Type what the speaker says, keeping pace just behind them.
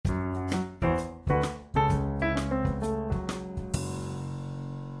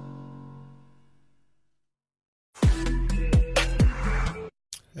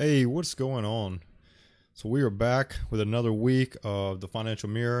Hey, what's going on? So we are back with another week of the Financial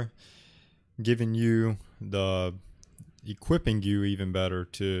Mirror, giving you the equipping you even better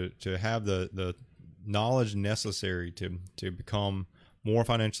to have the knowledge necessary to become more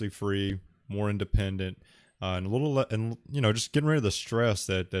financially free, more independent, and a little and just getting rid of the stress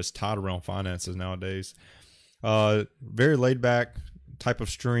that's tied around finances nowadays. Very laid back type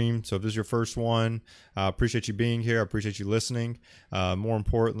of stream. So if this is your first one, I appreciate you being here. I appreciate you listening. More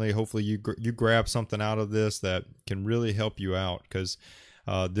importantly, hopefully you grab something out of this that can really help you out, because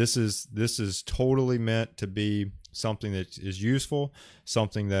this is totally meant to be something that is useful,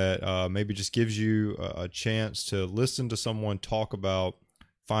 something that maybe just gives you a chance to listen to someone talk about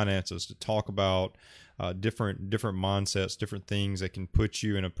finances, to talk about different mindsets, different things that can put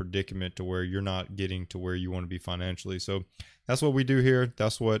you in a predicament to where you're not getting to where you want to be financially. So that's what we do here.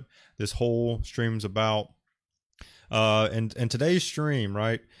 That's what this whole stream's about. And today's stream,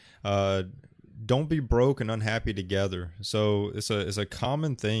 right? Don't be broke and unhappy together. So it's a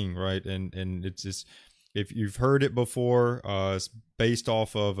common thing, right? And it's just, if you've heard it before, it's based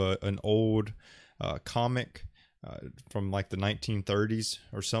off of an old comic from like the 1930s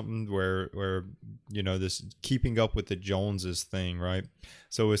or something, where this keeping up with the Joneses thing, right?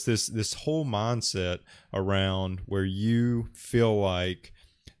 So it's this whole mindset around where you feel like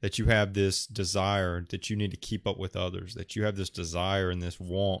that you have this desire that you need to keep up with others, that you have this desire and this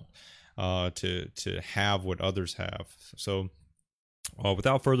want to have what others have. So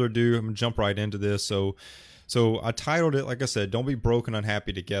without further ado, I'm gonna jump right into this. So I titled it, like I said, "Don't be broke and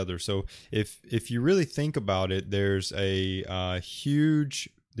unhappy together." So if you really think about it, there's a huge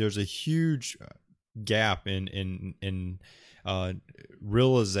gap in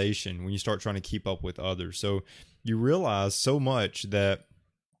realization when you start trying to keep up with others. So you realize so much that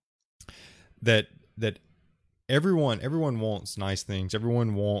everyone wants nice things.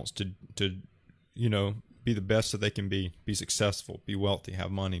 Everyone wants to be the best that they can be successful, be wealthy,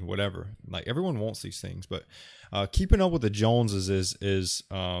 have money, whatever. Like, everyone wants these things, but keeping up with the Joneses is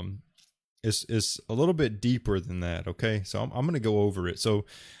a little bit deeper than that. Okay, so I'm going to go over it. So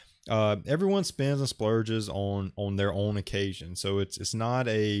everyone spends and splurges on their own occasion. So it's not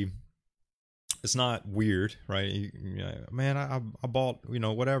weird, right? Man, I bought,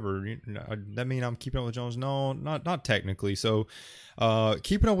 whatever. That mean I'm keeping up with Jones? No, not technically. So,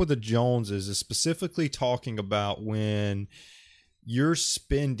 keeping up with the Joneses is specifically talking about when you're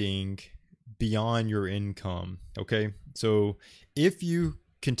spending beyond your income. Okay, so if you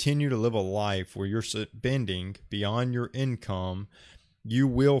continue to live a life where you're spending beyond your income, you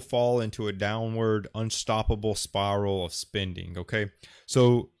will fall into a downward, unstoppable spiral of spending. Okay,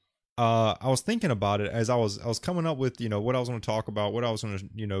 so I was thinking about it as I was coming up with what I was going to talk about, what I was going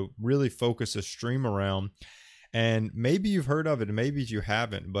to really focus a stream around. And maybe you've heard of it, and maybe you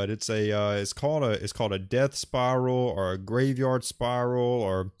haven't, but it's called a death spiral, or a graveyard spiral,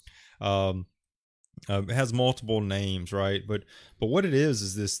 or it has multiple names, right? But what it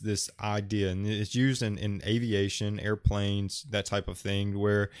is this idea, and it's used in aviation, airplanes, that type of thing,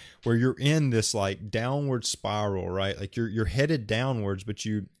 where you're in this like downward spiral, right? Like you're headed downwards, but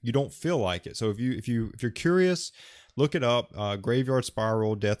you don't feel like it. So if you're curious, look it up, graveyard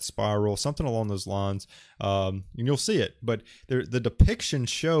spiral, death spiral, something along those lines, and you'll see it. But the depiction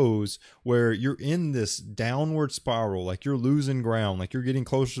shows where you're in this downward spiral, like you're losing ground, like you're getting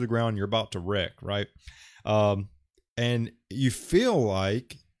closer to the ground, you're about to wreck, right? And you feel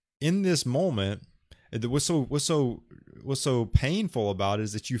like in this moment, what's so painful about it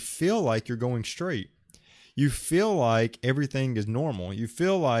is that you feel like you're going straight. You feel like everything is normal. You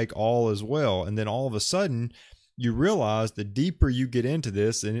feel like all is well, and then all of a sudden, you realize the deeper you get into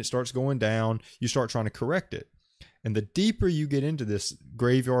this and it starts going down, you start trying to correct it. And the deeper you get into this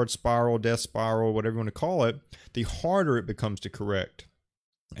graveyard spiral, death spiral, whatever you want to call it, the harder it becomes to correct.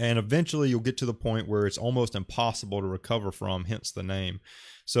 And eventually you'll get to the point where it's almost impossible to recover from, hence the name.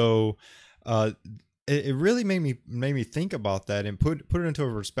 So it really made me think about that and put it into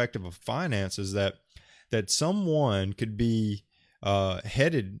a perspective of finances, that someone could be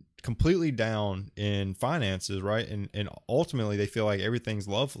headed completely down in finances, right? And ultimately they feel like everything's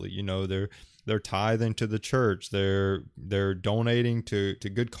lovely. They're tithing to the church, they're donating to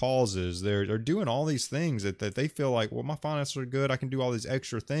good causes, they're doing all these things that they feel like, well, my finances are good, I can do all these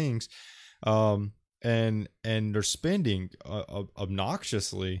extra things, and they're spending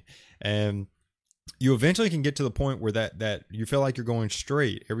obnoxiously, and you eventually can get to the point where that you feel like you're going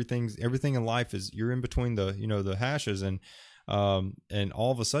straight. Everything in life is, you're in between the hashes, and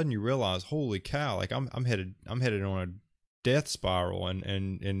all of a sudden you realize, holy cow, like I'm headed on a death spiral,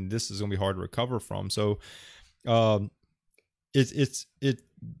 and this is gonna be hard to recover from. So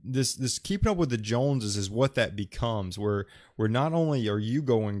this keeping up with the Joneses is what that becomes, where not only are you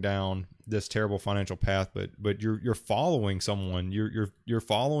going down this terrible financial path, but you're following someone, you're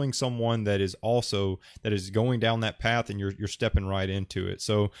following someone that is going down that path, and you're stepping right into it.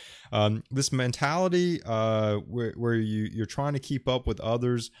 So this mentality where you're trying to keep up with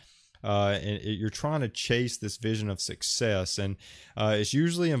others, and you're trying to chase this vision of success, and it's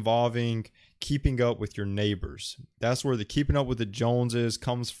usually involving keeping up with your neighbors. That's where the keeping up with the Joneses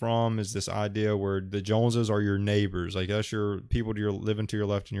comes from, is this idea where the Joneses are your neighbors. Like, that's your people living to your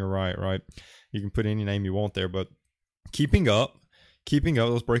left and your right, right? You can put any name you want there, but keeping up,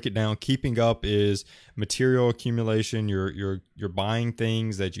 let's break it down. Keeping up is material accumulation. You're buying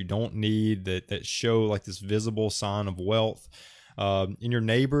things that you don't need, that show like this visible sign of wealth. And your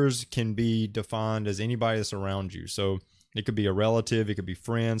neighbors can be defined as anybody that's around you. So it could be a relative, it could be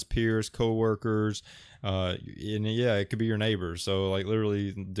friends, peers, coworkers, and yeah, it could be your neighbors. So like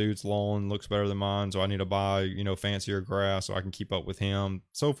literally, dude's lawn looks better than mine, so I need to buy, fancier grass so I can keep up with him,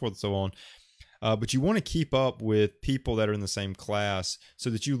 so forth and so on. But you want to keep up with people that are in the same class so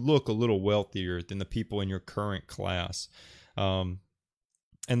that you look a little wealthier than the people in your current class. And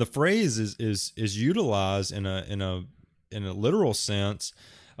the phrase is utilized in a literal sense,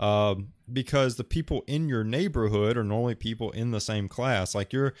 because the people in your neighborhood are normally people in the same class.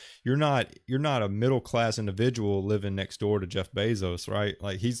 Like you're not a middle class individual living next door to Jeff Bezos, right?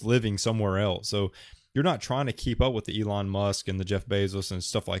 Like he's living somewhere else. So you're not trying to keep up with the Elon Musk and the Jeff Bezos and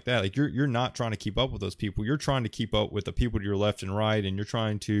stuff like that. Like you're not trying to keep up with those people. You're trying to keep up with the people to your left and right, and you're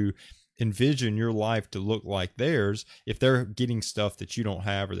trying to envision your life to look like theirs if they're getting stuff that you don't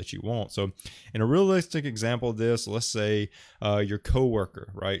have or that you want. So in a realistic example of this, let's say your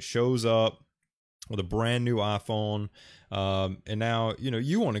coworker, right, shows up with a brand new iPhone, and now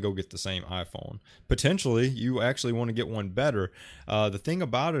you want to go get the same iPhone. Potentially you actually want to get one better. The thing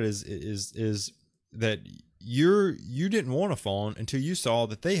about it is that you didn't want a phone until you saw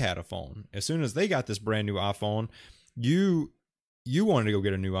that they had a phone. As soon as they got this brand new iPhone, you wanted to go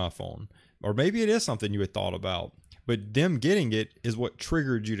get a new iPhone. Or maybe it is something you had thought about, but them getting it is what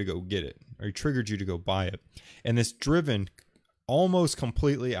triggered you to go get it, or triggered you to go buy it. And it's driven almost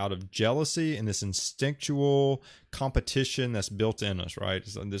completely out of jealousy and this instinctual competition that's built in us, right?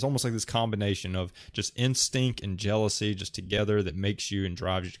 There's almost like this combination of just instinct and jealousy just together that makes you and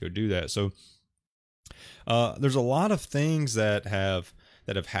drives you to go do that. So there's a lot of things that have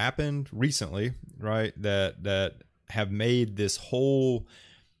happened recently, right, that have made this whole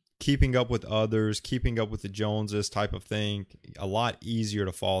keeping up with others, keeping up with the Joneses type of thing a lot easier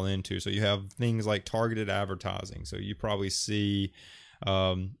to fall into. So you have things like targeted advertising. So you probably see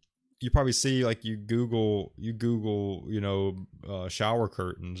like you Google, shower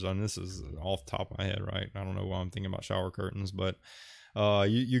curtains. And this is off the top of my head, right? I don't know why I'm thinking about shower curtains, but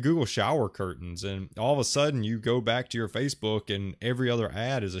you Google shower curtains, and all of a sudden you go back to your Facebook and every other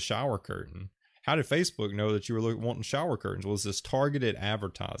ad is a shower curtain. How did Facebook know that you were wanting shower curtains? Well, it's this targeted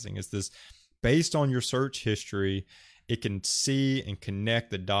advertising. It's this based on your search history. It can see and connect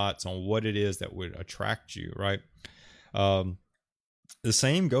the dots on what it is that would attract you, right? The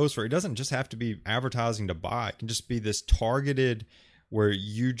same goes for, it doesn't just have to be advertising to buy. It can just be this targeted where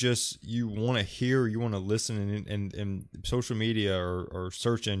you want to hear, you want to listen, and social media or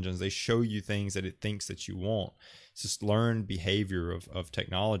search engines, they show you things that it thinks that you want. It's just learned behavior of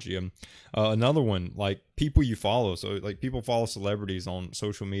technology. Another one, like people you follow. So like people follow celebrities on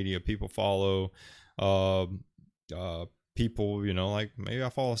social media. People follow people, like maybe I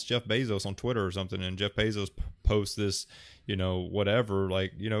follow Jeff Bezos on Twitter or something, and Jeff Bezos posts this, whatever,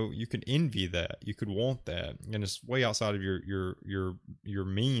 like, you could envy that, you could want that, and it's way outside of your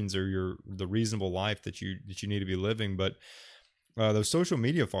means or the reasonable life that you need to be living. But those social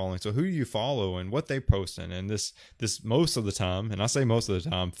media following, so who do you follow and what they posting, and this most of the time, and I say most of the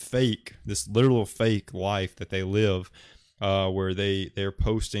time, fake, this literal fake life that they live, where they're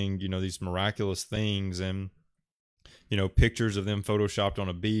posting, these miraculous things, and pictures of them photoshopped on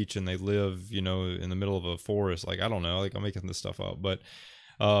a beach, and they live, in the middle of a forest. Like, I don't know, like I'm making this stuff up, but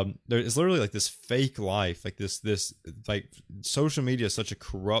it's literally like this fake life, like this like social media is such a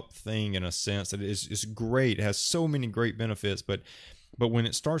corrupt thing in a sense that it's great. It has so many great benefits, but when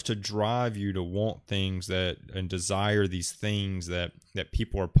it starts to drive you to want things and desire these things that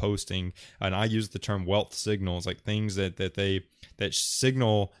people are posting, and I use the term wealth signals, like things that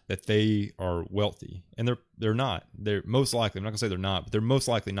signal that they are wealthy, and they're not. They're most likely, I'm not gonna say they're not, but they're most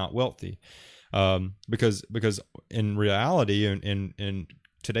likely not wealthy, because in reality, in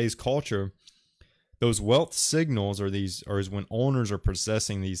today's culture, those wealth signals are when owners are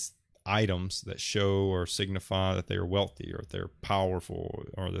possessing these items that show or signify that they are wealthy or they're powerful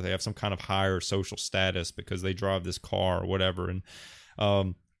or that they have some kind of higher social status because they drive this car or whatever. And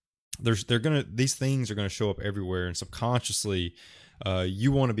these things are gonna show up everywhere, and subconsciously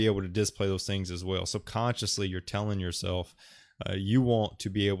you want to be able to display those things as well. Subconsciously you're telling yourself you want to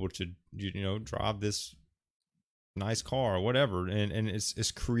be able to drive this nice car or whatever, and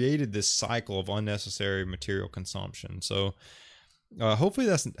it's created this cycle of unnecessary material consumption. So hopefully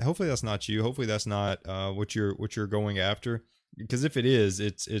that's not you. Hopefully that's not what you're going after, because if it is,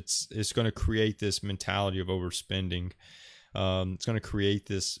 it's going to create this mentality of overspending. It's going to create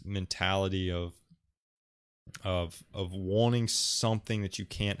this mentality of wanting something that you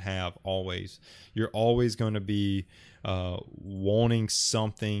can't have. Always, you're always going to be wanting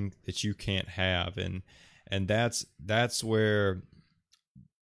something that you can't have, and that's where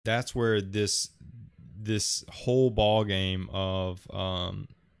this whole ball game of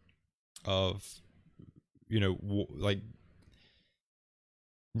like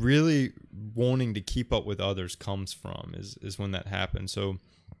really wanting to keep up with others comes from, is when that happens. So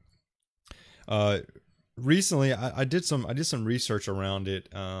recently I did some research around it,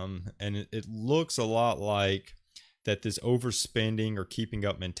 and it looks a lot like that this overspending or keeping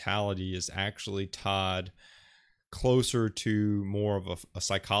up mentality is actually tied closer to more of a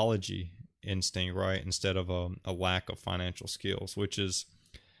psychology instinct, right? Instead of a lack of financial skills, which is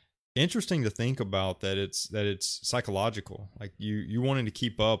interesting to think about, that it's psychological. Like you wanting to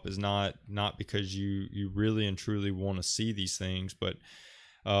keep up is not because you really and truly want to see these things, but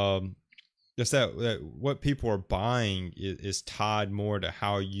just that what people are buying is tied more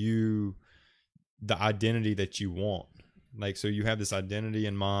to the identity that you want. Like, so you have this identity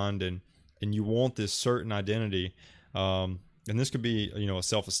in mind, and you want this certain identity, and this could be a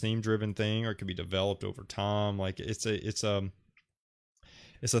self-esteem driven thing, or it could be developed over time. Like it's a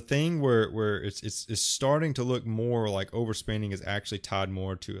thing where it's starting to look more like overspending is actually tied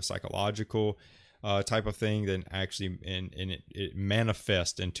more to a psychological type of thing than actually, and it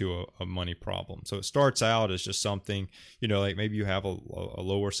manifests into a money problem. So it starts out as just something, like maybe you have a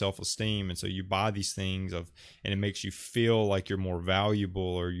lower self-esteem, and so you buy these things and it makes you feel like you're more valuable,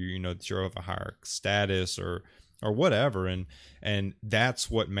 or that you're of a higher status or whatever, and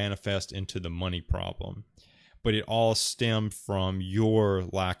that's what manifests into the money problem. But it all stemmed from your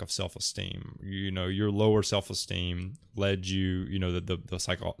lack of self-esteem. Your lower self-esteem led you,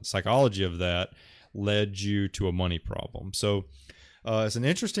 the psychology of that led you to a money problem. So it's an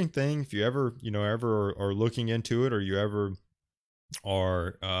interesting thing. If you ever, ever are looking into it, or you ever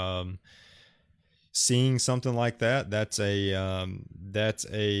are seeing something like that, that's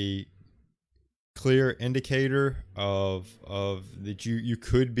a clear indicator of that you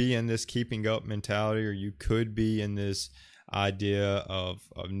could be in this keeping up mentality, or you could be in this idea of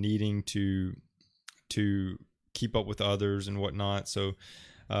needing to keep up with others and whatnot. So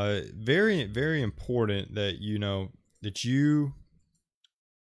very, very important that that you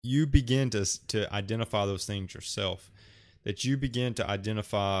begin to identify those things yourself, that you begin to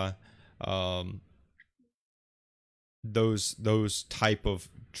identify those type of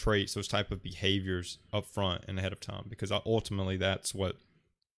traits, those type of behaviors up front and ahead of time, because ultimately that's what's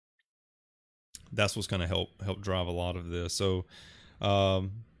going to help drive a lot of this. So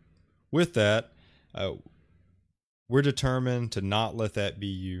with that, we're determined to not let that be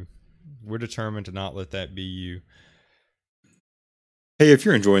you. We're determined to not let that be you. Hey, if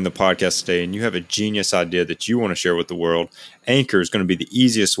you're enjoying the podcast today and you have a genius idea that you want to share with the world, Anchor is going to be the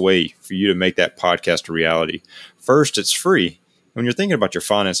easiest way for you to make that podcast a reality. First, it's free. When you're thinking about your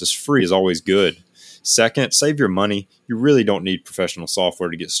finances, free is always good. Second, save your money. You really don't need professional software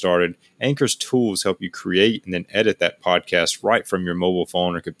to get started. Anchor's tools help you create and then edit that podcast right from your mobile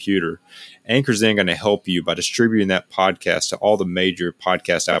phone or computer. Anchor's then going to help you by distributing that podcast to all the major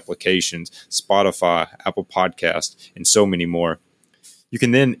podcast applications, Spotify, Apple Podcasts, and so many more. You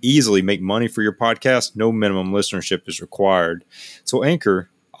can then easily make money for your podcast. No minimum listenership is required. So Anchor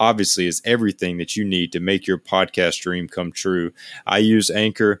obviously is everything that you need to make your podcast dream come true. I use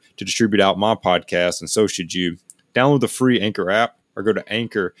Anchor to distribute out my podcast, and so should you. Download the free Anchor app or go to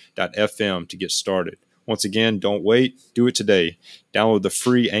anchor.fm to get started. Once again, don't wait. Do it today. Download the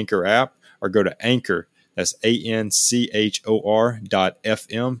free Anchor app or go to Anchor. That's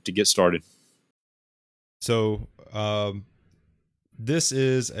ANCHOR.FM to get started. So, this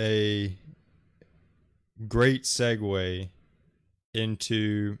is a great segue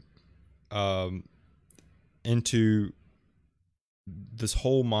into this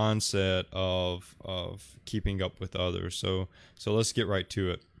whole mindset of keeping up with others. So let's get right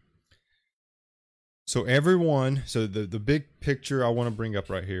to it. So the big picture I want to bring up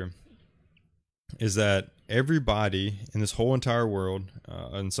right here. is that everybody in this whole entire world,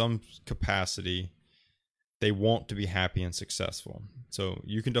 in some capacity, they want to be happy and successful. So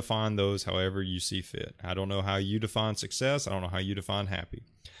you can define those however you see fit. I don't know how you define success. I don't know how you define happy,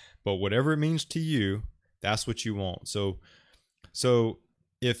 but whatever it means to you, that's what you want. So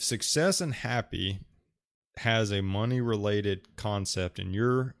if success and happy has a money related concept in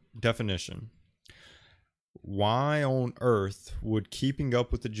your definition, why on earth would keeping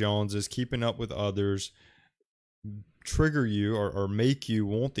up with the Joneses, keeping up with others, trigger you or make you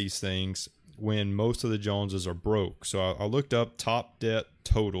want these things when most of the Joneses are broke? So I looked up top debt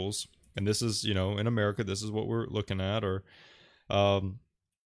totals, and this is, in America, this is what we're looking at, or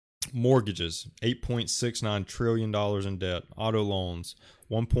mortgages, $8.69 trillion in debt. Auto loans,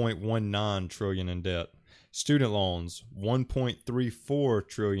 $1.19 trillion in debt. Student loans, $1.34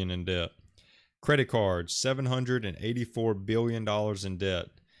 trillion in debt. Credit cards, $784 billion in debt.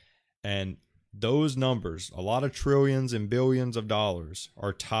 And those numbers, a lot of trillions and billions of dollars,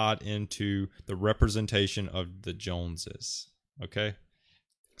 are tied into the representation of the Joneses. Okay?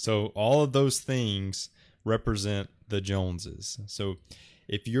 So all of those things represent the Joneses. So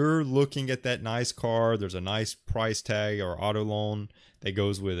if you're looking at that nice car, there's a nice price tag or auto loan that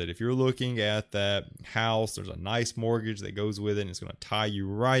goes with it. If you're looking at that house, there's a nice mortgage that goes with it, and it's going to tie you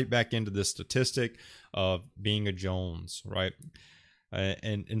right back into this statistic of being a Jones, right?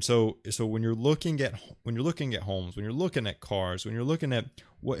 And so when you're looking at homes, when you're looking at cars, when you're looking at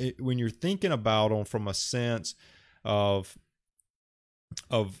when you're thinking about them from a sense of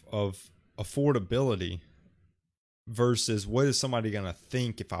affordability versus what is somebody going to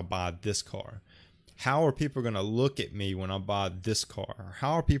think if I buy this car? How are people going to look at me when I buy this car?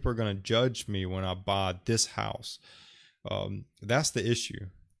 How are people going to judge me when I buy this house? That's the issue.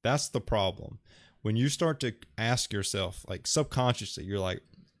 That's the problem. When you start to ask yourself, like subconsciously, you're like,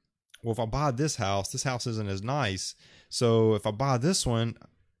 well, if I buy this house isn't as nice. So if I buy this one,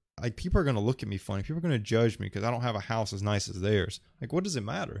 like people are going to look at me funny. People are going to judge me because I don't have a house as nice as theirs. Like, what does it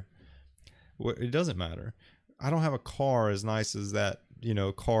matter? It doesn't matter. I don't have a car as nice as that,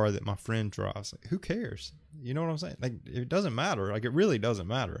 car that my friend drives. Like, who cares? You know what I'm saying? Like, it doesn't matter. Like, it really doesn't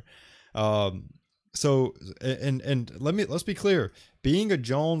matter. So let's be clear. Being a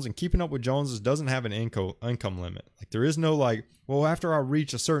Jones and keeping up with Joneses doesn't have an income limit. Like, there is no like, well, after I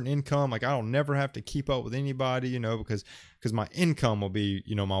reach a certain income, like I'll never have to keep up with anybody, because my income will be,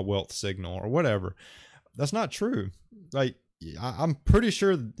 my wealth signal or whatever. That's not true. Like, I'm pretty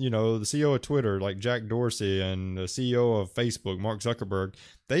sure, the CEO of Twitter, like Jack Dorsey, and the CEO of Facebook, Mark Zuckerberg,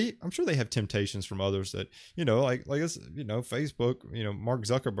 I'm sure they have temptations from others that, like it's, Facebook, Mark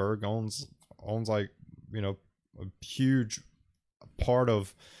Zuckerberg owns like, a huge part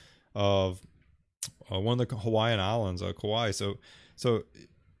of one of the Hawaiian islands, Kauai. So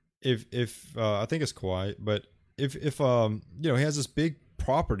if I think it's Kauai, but if he has this big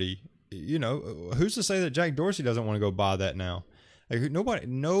property, who's to say that Jack Dorsey doesn't want to go buy that now? Like,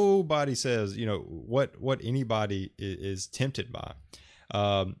 nobody says, what anybody is tempted by.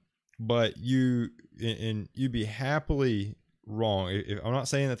 But you'd be happily wrong. I'm not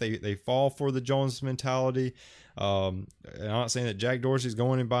saying that they fall for the Jones mentality. I'm not saying that Jack Dorsey's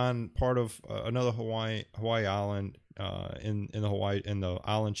going and buying part of another Hawaii island in the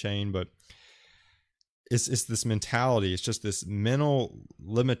island chain, but it's this mentality. It's just this mental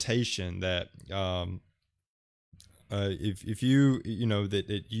limitation that if you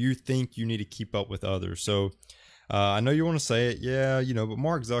that you think you need to keep up with others. So I know you want to say it, yeah, but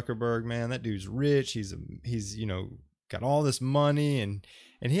Mark Zuckerberg, man, that dude's rich. He's got all this money, and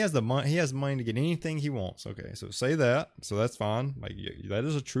he has the money. He has money to get anything he wants. Okay, so say that. So that's fine. Like, that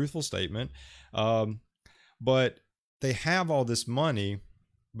is a truthful statement. But they have all this money,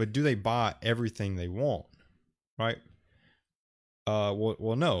 but do they buy everything they want? Right?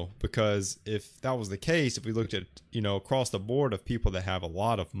 Well, no, because if that was the case, if we looked at, across the board of people that have a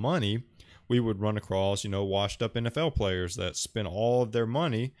lot of money, we would run across, washed up NFL players that spend all of their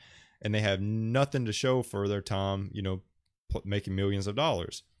money and they have nothing to show for their time, making millions of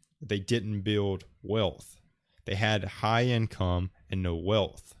dollars. They didn't build wealth. They had high income and no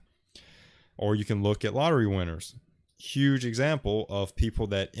wealth. Or you can look at lottery winners. Huge example of people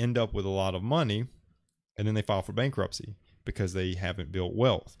that end up with a lot of money and then they file for bankruptcy because they haven't built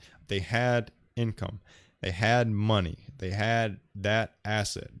wealth. They had income. They had money. They had that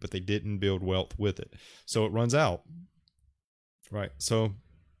asset, but they didn't build wealth with it. So it runs out. Right. So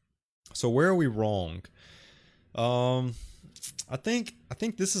where are we wrong? I think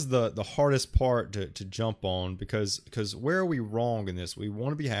this is the hardest part to jump on because where are we wrong in this? We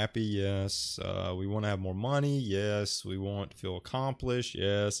want to be happy, yes. We want to have more money, yes. We want to feel accomplished,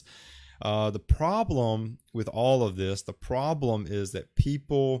 yes. The problem with all of this, the problem is that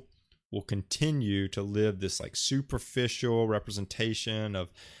people will continue to live this like superficial representation of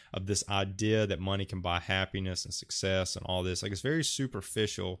this idea that money can buy happiness and success and all this. Like, it's very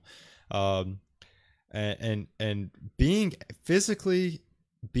superficial. And being physically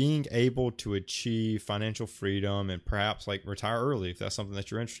being able to achieve financial freedom and perhaps like retire early, if that's something that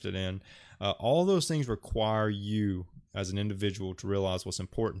you're interested in, all those things require you as an individual to realize what's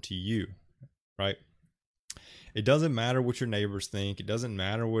important to you, right? It doesn't matter what your neighbors think. It doesn't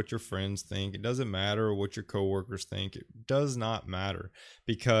matter what your friends think. It doesn't matter what your coworkers think. It does not matter,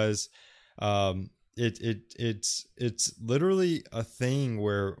 because it's literally a thing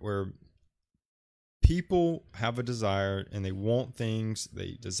where people have a desire and they want things,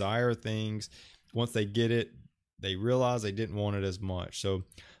 they desire things. Once they get it, they realize they didn't want it as much. So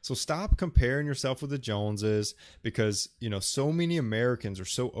stop comparing yourself with the Joneses, because, you know, so many Americans are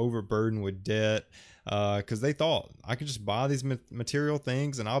so overburdened with debt because they thought, I could just buy these material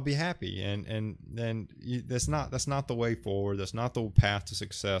things and I'll be happy. And that's not the way forward. That's not the path to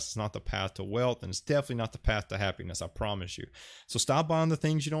success. It's not the path to wealth, and it's definitely not the path to happiness, I promise you. So stop buying the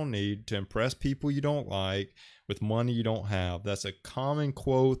things you don't need to impress people you don't like with money you don't have. That's a common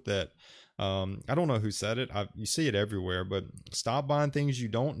quote that I don't know who said it. You see it everywhere, but stop buying things you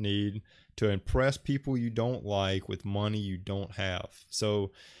don't need to impress people you don't like with money you don't have.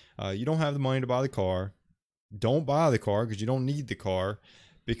 So you don't have the money to buy the car. Don't buy the car because you don't need the car,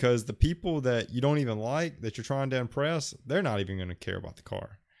 because the people that you don't even like, that you're trying to impress, they're not even going to care about the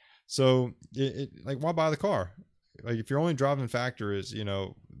car. So like, why buy the car? Like, if your only driving factor is, you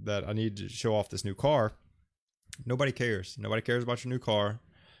know, that I need to show off this new car, nobody cares. Nobody cares about your new car.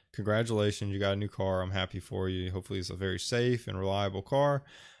 Congratulations, you got a new car. I'm happy for you. Hopefully it's a very safe and reliable car.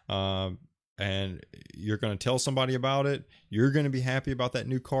 And you're going to tell somebody about it. You're going to be happy about that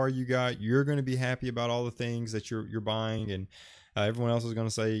new car you got. You're going to be happy about all the things that you're buying. And everyone else is going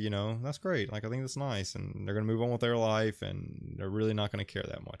to say, you know, that's great. Like, I think that's nice. And they're going to move on with their life, and they're really not going to care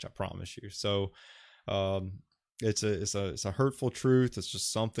that much, I promise you. So it's a hurtful truth. It's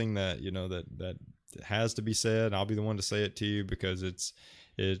just something that, you know, that has to be said. I'll be the one to say it to you, because it's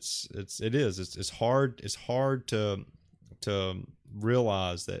hard to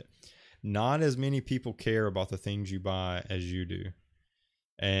realize that not as many people care about the things you buy as you do.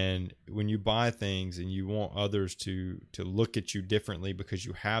 And when you buy things and you want others to look at you differently because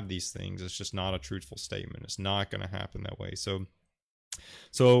you have these things, it's just not a truthful statement. It's not going to happen that way. So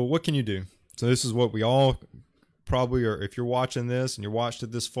what can you do? So this is what we all probably are. If you're watching this and you watched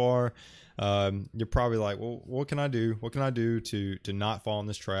it this far, you're probably like, well, what can I do? What can I do to not fall in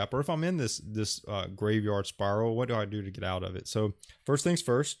this trap? Or if I'm in this graveyard spiral, what do I do to get out of it? So first things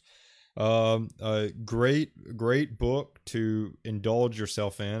first, a great book to indulge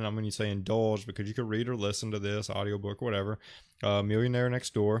yourself in. I'm going to say indulge because you could read or listen to this audiobook or whatever. Millionaire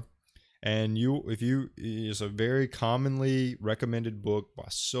Next Door. And it's a very commonly recommended book by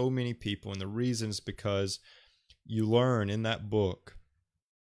so many people. And the reason is because you learn in that book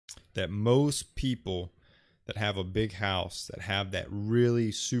that most people that have a big house, that have that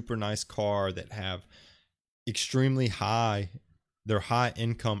really super nice car, that have extremely high, they're high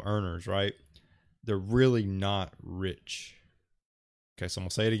income earners, right? They're really not rich. Okay, so I'm going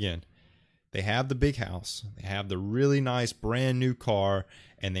to say it again. They have the big house, they have the really nice brand new car,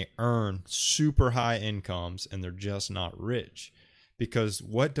 and they earn super high incomes, and they're just not rich. Because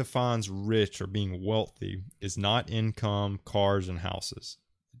what defines rich or being wealthy is not income, cars, and houses.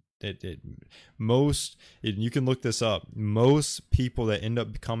 You can look this up. Most people that end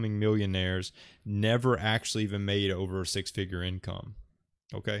up becoming millionaires never actually even made over a six-figure income.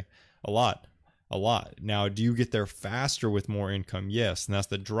 Okay, a lot. Now, do you get there faster with more income? Yes, and that's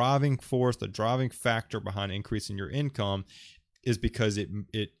the driving force, the driving factor behind increasing your income, is because it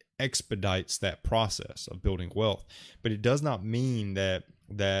expedites that process of building wealth. But it does not mean that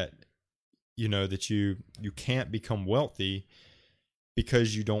you know that you can't become wealthy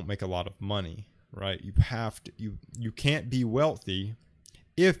because you don't make a lot of money, right? You can't be wealthy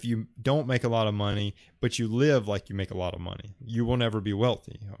if you don't make a lot of money, but you live like you make a lot of money. You will never be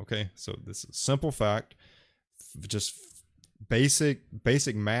wealthy, okay? So this is a simple fact. Just basic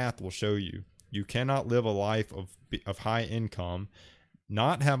math will show you. You cannot live a life of high income,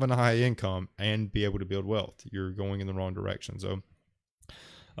 not having a high income, and be able to build wealth. You're going in the wrong direction. So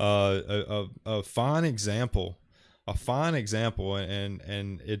a fine example,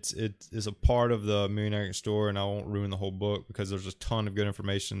 and it is a part of the Millionaire Next Door, and I won't ruin the whole book because there's a ton of good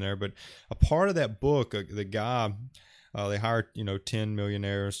information there. But a part of that book, the guy, they hired 10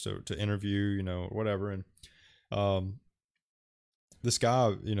 millionaires to interview, whatever, and this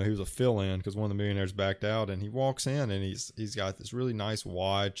guy, you know, he was a fill-in because one of the millionaires backed out, and he walks in and he's got this really nice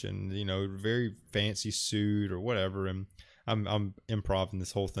watch and, you know, very fancy suit or whatever. And I'm improvising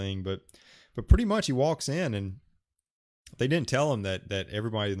this whole thing, but pretty much he walks in and they didn't tell him that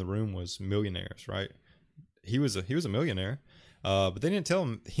everybody in the room was millionaires, right? He was a millionaire, but they didn't tell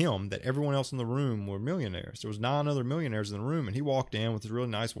him that everyone else in the room were millionaires. There was 9 other millionaires in the room, and he walked in with his really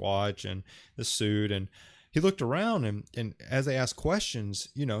nice watch and this suit, and he looked around, and as they asked questions,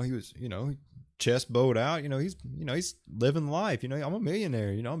 you know, he was, you know, chest bowed out, you know, he's living life, you know, I'm a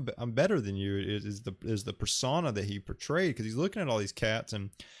millionaire, you know, I'm better than you is the persona that he portrayed, because he's looking at all these cats, and,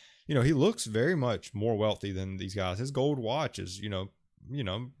 you know, he looks very much more wealthy than these guys. His gold watch is, you know,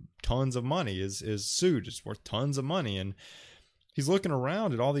 tons of money. His suit is worth tons of money, and he's looking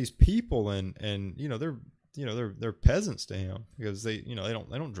around at all these people, and you know, they're peasants to him, because they, you know,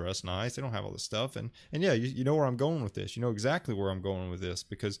 they don't dress nice, they don't have all this stuff, and yeah, you know where I'm going with this. You know exactly where I'm going with this,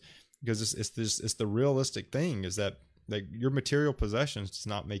 because it's the realistic thing, is that your material possessions does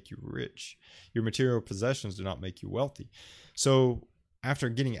not make you rich. Your material possessions do not make you wealthy. So after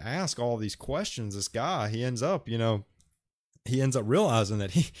getting asked all these questions, this guy, he ends up realizing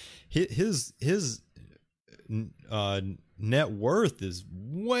that his net worth is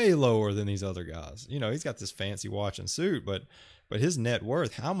way lower than these other guys. You know, he's got this fancy watch and suit, but his net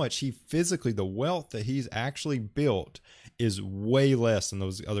worth, how much he physically, the wealth that he's actually built, is way less than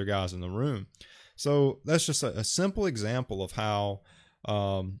those other guys in the room. So that's just a simple example of how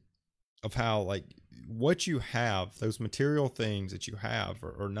like what you have, those material things that you have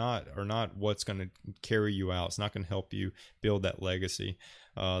are not what's going to carry you out. It's not going to help you build that legacy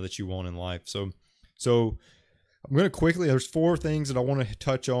that you want in life. So I'm going to quickly, there's 4 things that I want to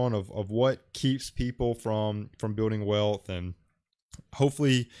touch on of what keeps people from building wealth, and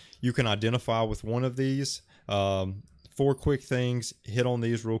hopefully you can identify with one of these. 4 quick things, hit on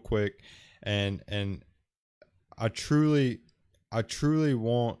these real quick. And I truly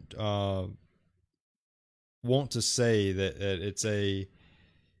want to say that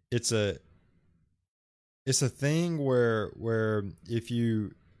it's a thing where if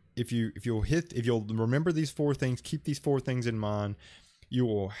you'll remember these 4 things, keep these 4 things in mind, you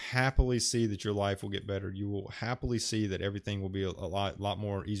will happily see that your life will get better. You will happily see that everything will be a lot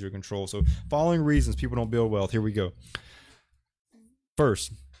more easier to control. So, following reasons people don't build wealth. Here we go.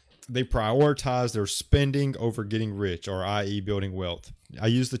 First, they prioritize their spending over getting rich, or i.e. building wealth. I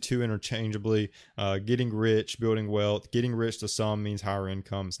use the 2 interchangeably. Getting rich, building wealth. Getting rich to some means higher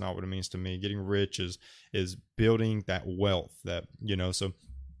income. It's not what it means to me. Getting rich is building that wealth, that, you know,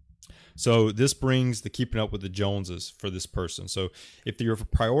 so this brings the keeping up with the Joneses for this person. So if you're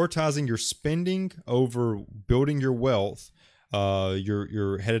prioritizing your spending over building your wealth,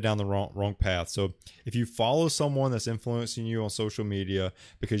 you're headed down the wrong path. So if you follow someone that's influencing you on social media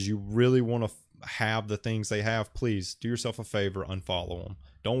because you really want to have the things they have, please do yourself a favor, unfollow them.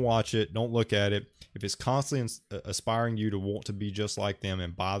 Don't watch it. Don't look at it. If it's constantly aspiring you to want to be just like them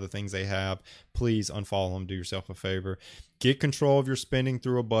and buy the things they have, please unfollow them. Do yourself a favor. Get control of your spending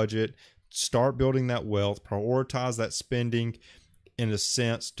through a budget. Start building that wealth. Prioritize that spending in a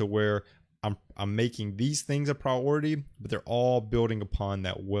sense to where I'm making these things a priority, but they're all building upon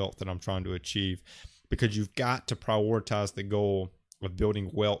that wealth that I'm trying to achieve, because you've got to prioritize the goal of building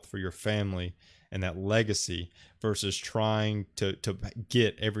wealth for your family and that legacy versus trying to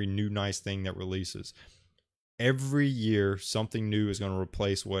get every new nice thing that releases. Every year, something new is going to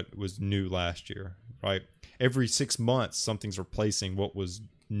replace what was new last year, right? Every 6 months, something's replacing what was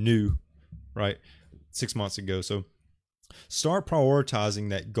new, right, 6 months ago. So start prioritizing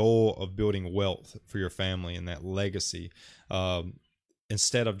that goal of building wealth for your family and that legacy,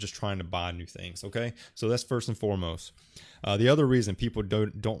 instead of just trying to buy new things. Okay, so that's first and foremost. The other reason people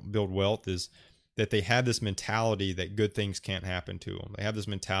don't build wealth is that they have this mentality that good things can't happen to them. They have this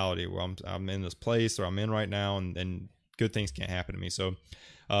mentality where I'm in this place, or I'm in right now, and good things can't happen to me. So,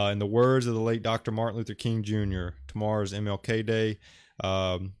 in the words of the late Dr. Martin Luther King Jr., tomorrow's MLK Day.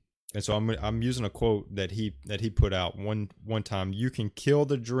 And so I'm using a quote that he put out one time. You can kill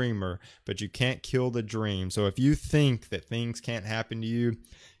the dreamer, but you can't kill the dream. So if you think that things can't happen to you,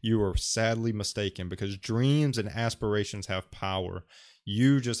 you are sadly mistaken, because dreams and aspirations have power.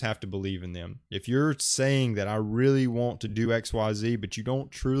 You just have to believe in them. If you're saying that I really want to do XYZ, but you don't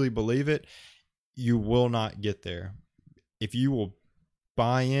truly believe it, you will not get there. If you will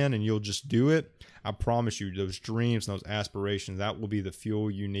buy in and you'll just do it, I promise you, those dreams and those aspirations, that will be the fuel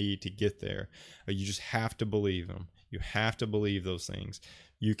you need to get there. You just have to believe them. You have to believe those things.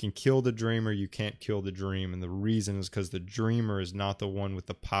 You can kill the dreamer, you can't kill the dream. And the reason is because the dreamer is not the one with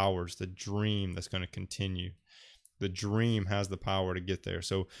the power. It's the dream that's going to continue. The dream has the power to get there.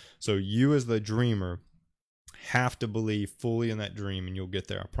 So you as the dreamer have to believe fully in that dream, and you'll get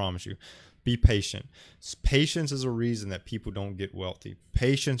there. I promise you. Be patient. Patience is a reason that people don't get wealthy.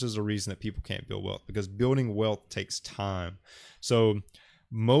 Patience is a reason that people can't build wealth, because building wealth takes time. So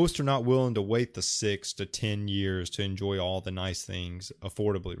most are not willing to wait the 6 to 10 years to enjoy all the nice things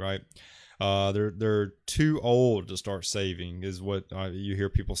affordably, right? They're too old to start saving, is what you hear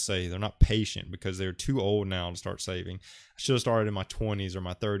people say. They're not patient because they're too old now to start saving. I should have started in my 20s or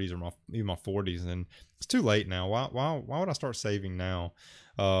my 30s or even my 40s, and it's too late now. Why would I start saving now?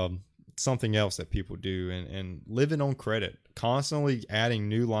 Something else that people do, and living on credit, constantly adding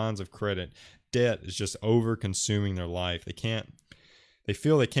new lines of credit. Debt is just over consuming their life. They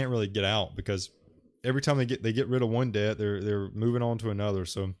feel they can't really get out, because every time they get rid of one debt, they're moving on to another.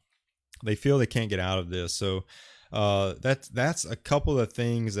 So they feel they can't get out of this. So that's a couple of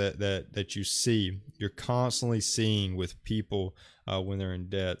things that you see. You're constantly seeing with people when they're in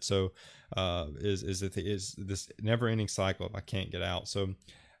debt. So is this never-ending cycle of I can't get out. So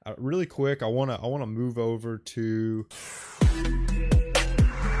really quick, I wanna move over to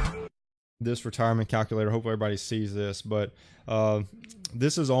this retirement calculator. Hope everybody sees this, but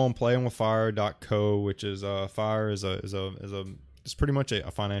this is on playingwithfire.co, which is FIRE is it's pretty much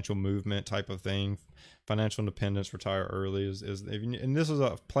a financial movement type of thing. Financial independence, retire early and this is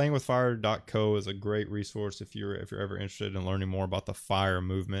playingwithfire.co is a great resource if you're ever interested in learning more about the FIRE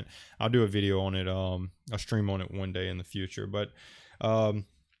movement. I'll do a video on it. I'll stream on it one day in the future, but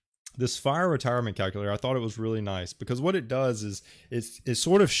this FIRE retirement calculator, I thought it was really nice, because what it does is it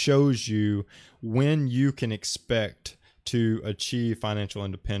sort of shows you when you can expect to achieve financial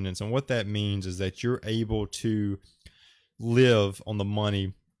independence. And what that means is that you're able to live on the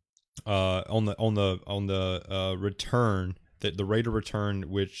money, on the return, that the rate of return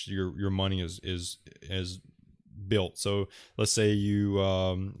which your money is built. So let's say you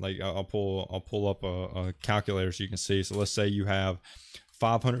I'll pull up a calculator so you can see. So let's say you have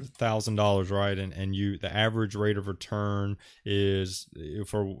 $500,000, right? And the average rate of return is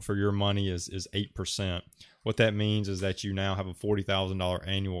for your money is 8%. What that means is that you now have a $40,000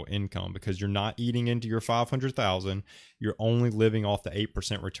 annual income, because you're not eating into your $500,000. You're only living off the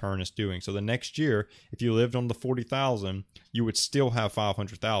 8% return it's doing. So the next year, if you lived on the $40,000, you would still have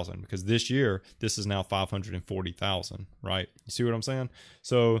 $500,000, because this year this is now $540,000, right? You see what I'm saying?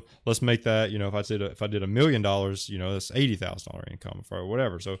 So let's make that, if I did $1 million, that's $80,000 income or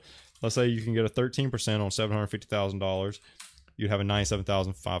whatever. So let's say you can get a 13% on $750,000. You'd have a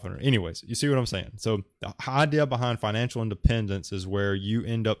 $97,500. Anyways, you see what I'm saying? So the idea behind financial independence is where you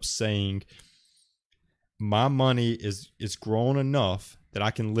end up saying, my money is grown enough that I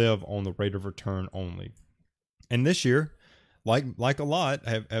can live on the rate of return only. And this year, like a lot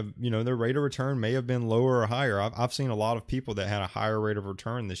have their rate of return may have been lower or higher. I've seen a lot of people that had a higher rate of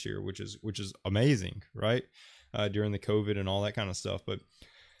return this year, which is amazing, right? During the COVID and all that kind of stuff. But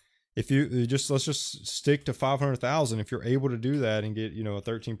if let's just stick to 500,000. If you're able to do that and get, a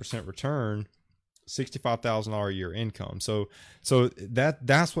 13% return, $65,000 a year income. So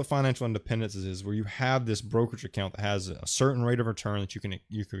that's what financial independence is, where you have this brokerage account that has a certain rate of return that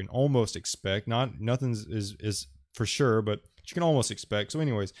you can almost expect. Nothing is for sure, but you can almost expect. So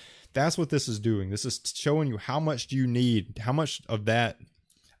anyways, that's what this is doing. This is showing you how much do you need, how much of that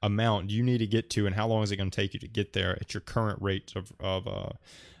amount do you need to get to, and how long is it going to take you to get there at your current rate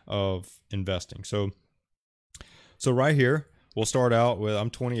of investing. So right here, we'll start out with, I'm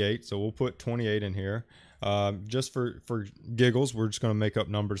 28, so we'll put 28 in here. Just for giggles, we're just going to make up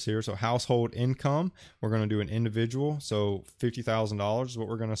numbers here. So household income, we're going to do an individual. So $50,000 is what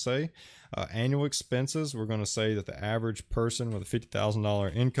we're going to say. Annual expenses, we're going to say that the average person with a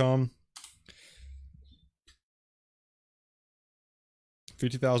 $50,000 income,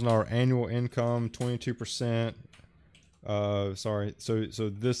 $50,000 annual income, 22%. Sorry. So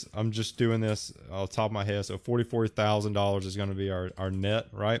this, I'm just doing this off the top of my head. So $44,000 is going to be our net,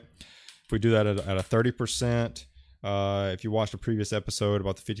 right? If we do that at a 30%, if you watched a previous episode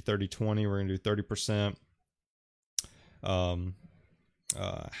about the 50, 30, 20, we're going to do 30%.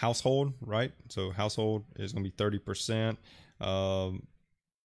 Household, right? So household is going to be 30%.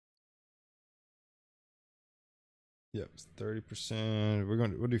 Yep,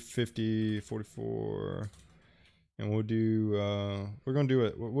 30%. We'll do 50, 44. And we'll do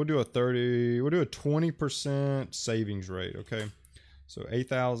we'll do a 20% savings rate, okay? So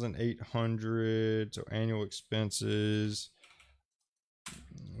 8,800, so annual expenses,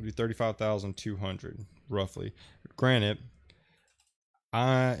 we'll do 35,200 roughly. Granted,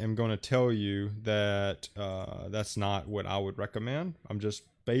 I am going to tell you that that's not what I would recommend. I'm just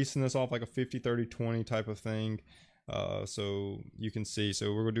basing this off like a 50, 30, 20 type of thing. So you can see,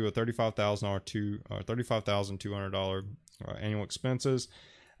 so we're gonna do a $35,200 annual expenses.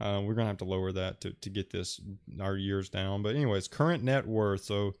 We're gonna have to lower that to get this our years down. But anyways, current net worth.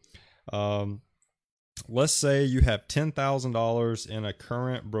 So let's say you have $10,000 in a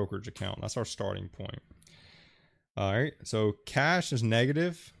current brokerage account. That's our starting point. All right. So cash is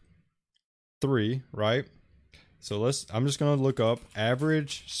 -3, right? So I'm just going to look up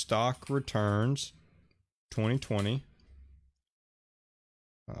average stock returns 2020.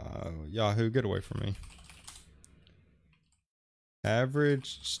 Yahoo, get away from me.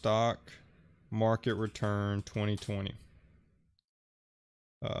 Average stock market return 2020.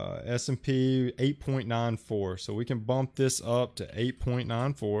 S&P 8.94. So we can bump this up to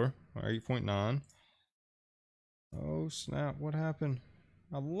 8.94 or 8.9. Oh snap, what happened?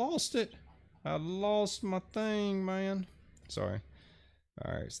 I lost it. I lost my thing, man. Sorry.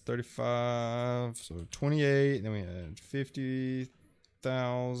 All right, it's 35, so 28, then we had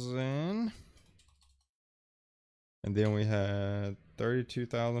 50,000. And then we had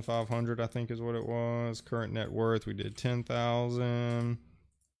 32,500, I think is what it was. Current net worth, we did 10,000.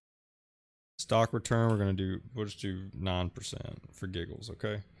 Stock return, we'll just do 9% for giggles,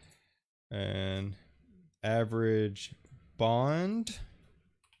 okay? And average bond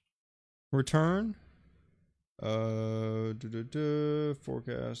return, forecast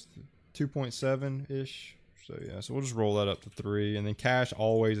 2.7-ish. So yeah, so we'll just roll that up to 3, and then cash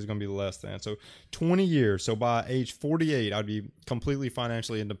always is going to be less than. So 20 years. So by age 48, I'd be completely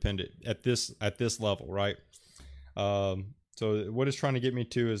financially independent at this level, right? So what it's trying to get me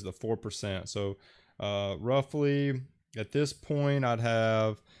to is the 4%. So roughly at this point, I'd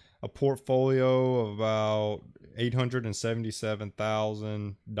have a portfolio of about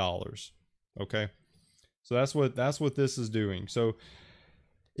 $877,000. Okay, so that's what this is doing. So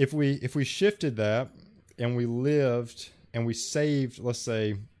if we shifted that and we lived and we saved, let's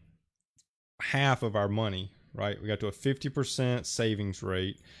say, half of our money, right? We got to a 50% savings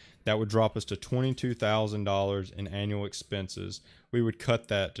rate. That would drop us to $22,000 in annual expenses. We would cut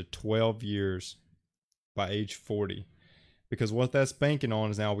that to 12 years by age 40. Because what that's banking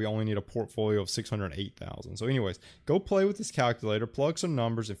on is now we only need a portfolio of $608,000. So anyways, go play with this calculator, plug some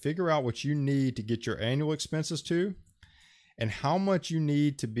numbers, and figure out what you need to get your annual expenses to and how much you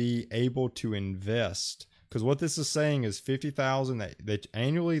need to be able to invest. Because what this is saying is $50,000 that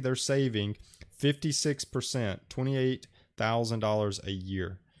annually they're saving 56%, $28,000 a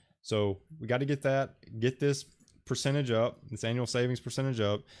year. So we got to get this percentage up, this annual savings percentage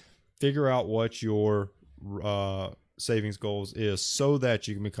up, figure out what your savings goals is so that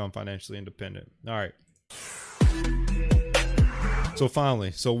you can become financially independent. All right. So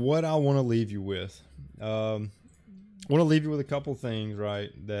finally, what I want to leave you with, I want to leave you with a couple things, right?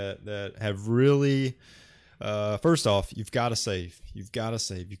 That have really, first off, you've got to save. You've got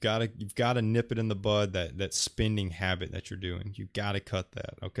to nip it in the bud, that spending habit that you're doing. You've got to cut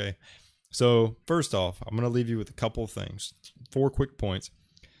that. Okay. So first off, I'm going to leave you with a couple of things, 4 quick points.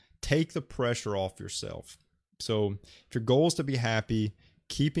 Take the pressure off yourself. So if your goal is to be happy,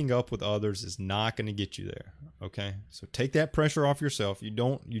 keeping up with others is not going to get you there. Okay. So take that pressure off yourself.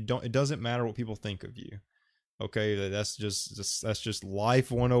 It doesn't matter what people think of you. Okay. That's just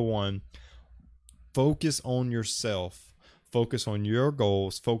life 101. Focus on yourself, focus on your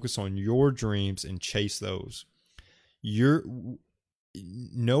goals, focus on your dreams, and chase those. Everyone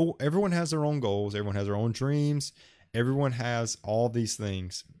has their own goals. Everyone has their own dreams. Everyone has all these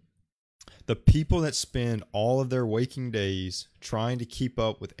things. The people that spend all of their waking days trying to keep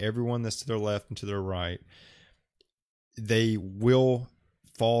up with everyone that's to their left and to their right, they will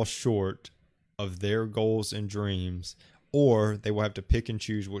fall short of their goals and dreams, or they will have to pick and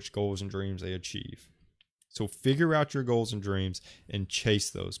choose which goals and dreams they achieve. So figure out your goals and dreams and chase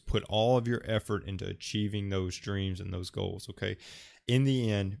those. Put all of your effort into achieving those dreams and those goals. Okay. In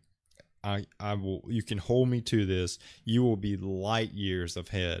the end, you can hold me to this. You will be light years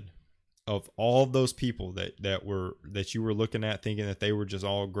ahead of all of those people that you were looking at thinking that they were just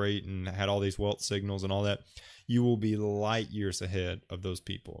all great and had all these wealth signals and all that. You will be light years ahead of those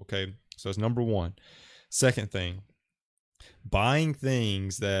people. Okay. So that's number one. Second thing, buying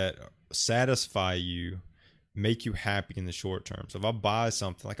things that satisfy you, make you happy in the short term. So if I buy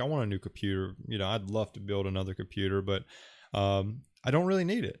something, like I want a new computer, I'd love to build another computer, but I don't really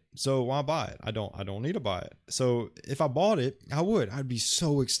need it. So why buy it? I don't need to buy it. So if I bought it, I'd be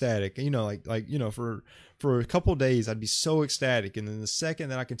so ecstatic. For a couple of days, I'd be so ecstatic. And then the second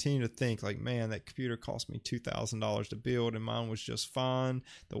that I continue to think like, man, that computer cost me $2,000 to build and mine was just fine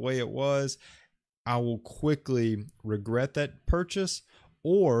the way it was, I will quickly regret that purchase,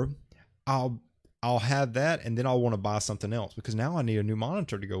 or I'll I'll have that, and then I'll want to buy something else because now I need a new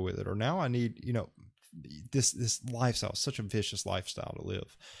monitor to go with it, or now I need, this lifestyle, such a vicious lifestyle to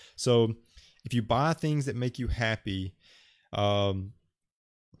live. So if you buy things that make you happy,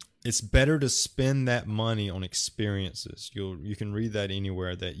 it's better to spend that money on experiences. You can read that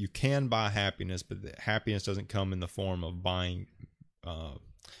anywhere, that you can buy happiness, but that happiness doesn't come in the form of buying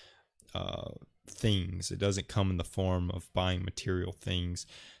things. It doesn't come in the form of buying material things.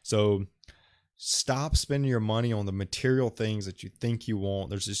 So stop spending your money on the material things that you think you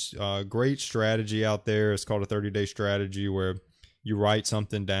want. There's this great strategy out there. It's called a 30-day strategy, where you write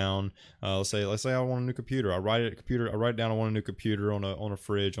something down. Let's say I want a new computer. I write it down. I want a new computer on a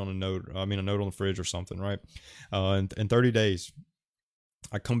fridge, a note on the fridge or something, right? In 30 days,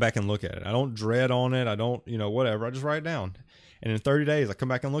 I come back and look at it. I don't dread on it. I don't, whatever. I just write it down. And in 30 days, I come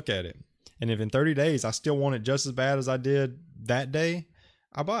back and look at it. And if in 30 days I still want it just as bad as I did that day,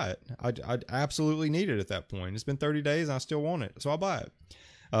 I buy it. I absolutely need it at that point. It's been 30 days and I still want it, so I'll buy it.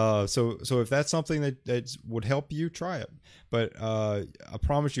 So if that's something that would help you, try it. But I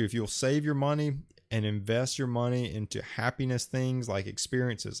promise you, if you'll save your money and invest your money into happiness things, like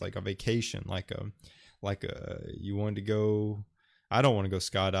experiences, like a vacation, you wanted to go. I don't want to go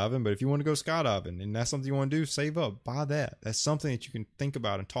skydiving, but if you want to go skydiving and that's something you want to do, save up, buy that. That's something that you can think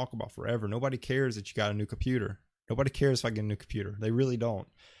about and talk about forever. Nobody cares that you got a new computer. Nobody cares if I get a new computer. They really don't.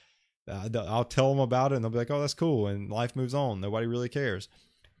 I'll tell them about it and they'll be like, oh, that's cool. And life moves on. Nobody really cares.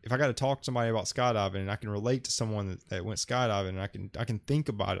 If I got to talk to somebody about skydiving and I can relate to someone that went skydiving, and I can think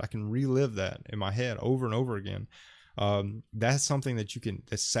about it, I can relive that in my head over and over again. That's something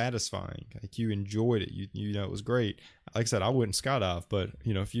that's satisfying. Like, you enjoyed it. It was great. Like I said, I wouldn't skydive, but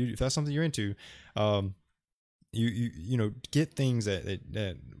if that's something you're into, get things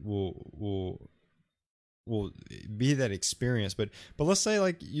that will be that experience. But let's say,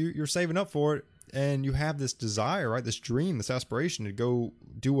 like, you're saving up for it and you have this desire, right? This dream, this aspiration to go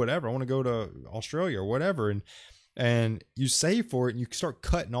do whatever. I want to go to Australia or whatever. And you save for it and you start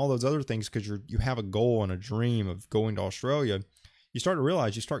cutting all those other things because you have a goal and a dream of going to Australia. You start to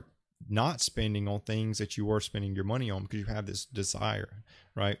realize you start not spending on things that you were spending your money on because you have this desire,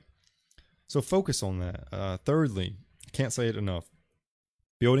 right? So focus on that. Thirdly, can't say it enough,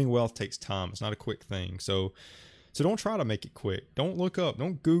 building wealth takes time. It's not a quick thing. So don't try to make it quick. Don't look up,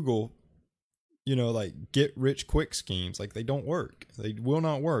 don't Google, like get rich quick schemes. Like, they don't work. They will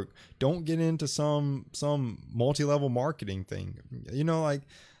not work. Don't get into some multi-level marketing thing.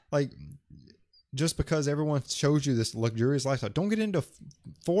 Like just because everyone shows you this luxurious lifestyle, don't get into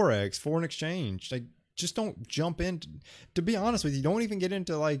Forex, foreign exchange. Like, just don't jump in. To be honest with you, don't even get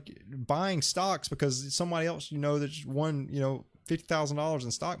into like buying stocks because somebody else that just won $50,000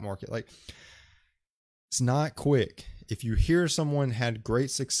 in stock market. Like, it's not quick. If you hear someone had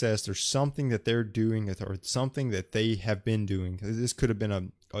great success, there's something that they're doing or something that they have been doing. This could have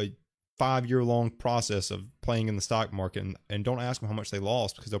been a 5-year-long process of playing in the stock market, and don't ask them how much they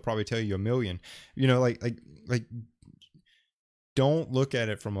lost because they'll probably tell you $1 million. Like don't look at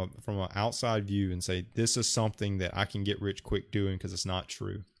it from an outside view and say this is something that I can get rich quick doing, because it's not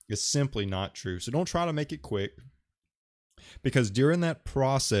true. It's simply not true. So don't try to make it quick, because during that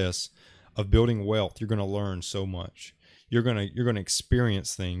process of building wealth, you're going to learn so much. You're going to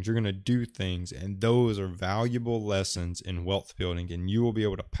experience things, you're going to do things, and those are valuable lessons in wealth building, and you will be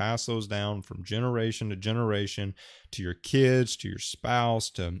able to pass those down from generation to generation to your kids, to your spouse,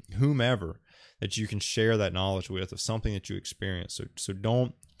 to whomever that you can share that knowledge with of something that you experience. So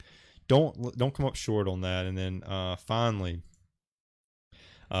don't come up short on that. And then finally,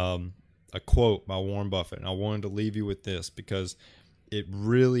 a quote by Warren Buffett, and I wanted to leave you with this because it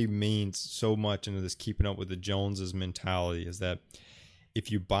really means so much into this keeping up with the Joneses mentality, is that if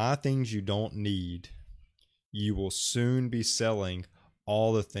you buy things you don't need, you will soon be selling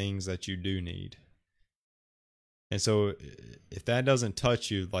all the things that you do need. And so if that doesn't touch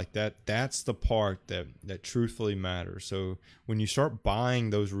you, like that's the part that truthfully matters. So when you start buying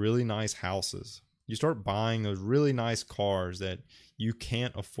those really nice houses, you start buying those really nice cars that you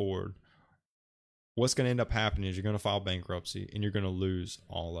can't afford, what's going to end up happening is you're going to file bankruptcy and you're going to lose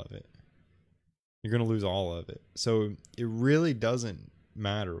all of it. You're going to lose all of it. So it really doesn't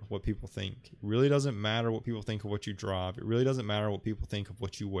matter what people think. It really doesn't matter what people think of what you drive. It really doesn't matter what people think of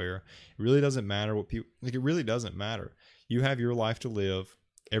what you wear. It really doesn't matter what people like. It really doesn't matter. You have your life to live.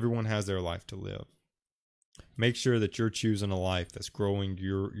 Everyone has their life to live. Make sure that you're choosing a life that's growing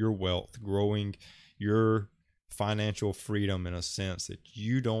your wealth, growing your financial freedom, in a sense that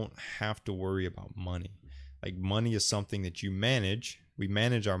you don't have to worry about money. Like, money is something that you manage. We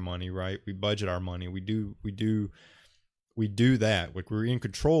manage our money, right? We budget our money. We do we do that. Like, we're in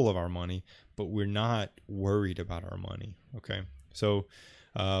control of our money, but we're not worried about our money. Okay. So,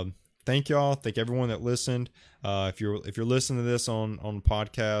 thank y'all. Thank everyone that listened. If you're listening to this on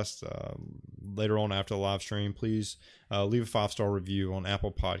podcast later on after the live stream, please leave a 5-star review on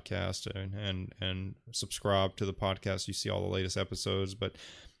Apple Podcast and subscribe to the podcast. You see all the latest episodes. But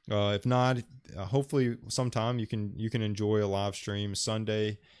if not, hopefully sometime you can enjoy a live stream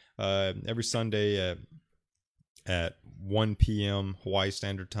Sunday, every Sunday at 1 p.m. Hawaii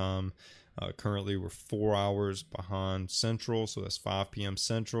Standard Time. Currently, we're 4 hours behind Central, so that's 5 p.m.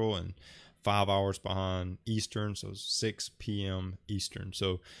 Central, and 5 hours behind Eastern, so 6 p.m. Eastern.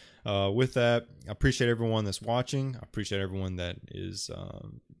 So with that, I appreciate everyone that's watching. I appreciate everyone that is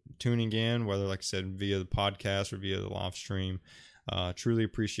tuning in, whether, like I said, via the podcast or via the live stream. Truly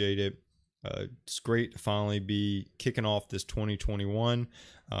appreciate it. It's great to finally be kicking off this 2021,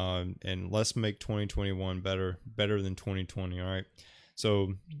 and let's make 2021 better than 2020. All right.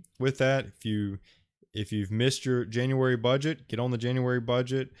 So with that, if you've missed your January budget, get on the January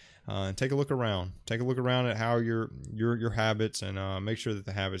budget and take a look around. Take a look around at how your habits, and make sure that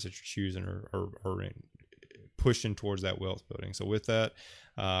the habits that you're choosing are pushing towards that wealth building. So with that,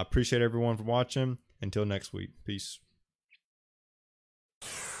 appreciate everyone for watching. Until next week, peace.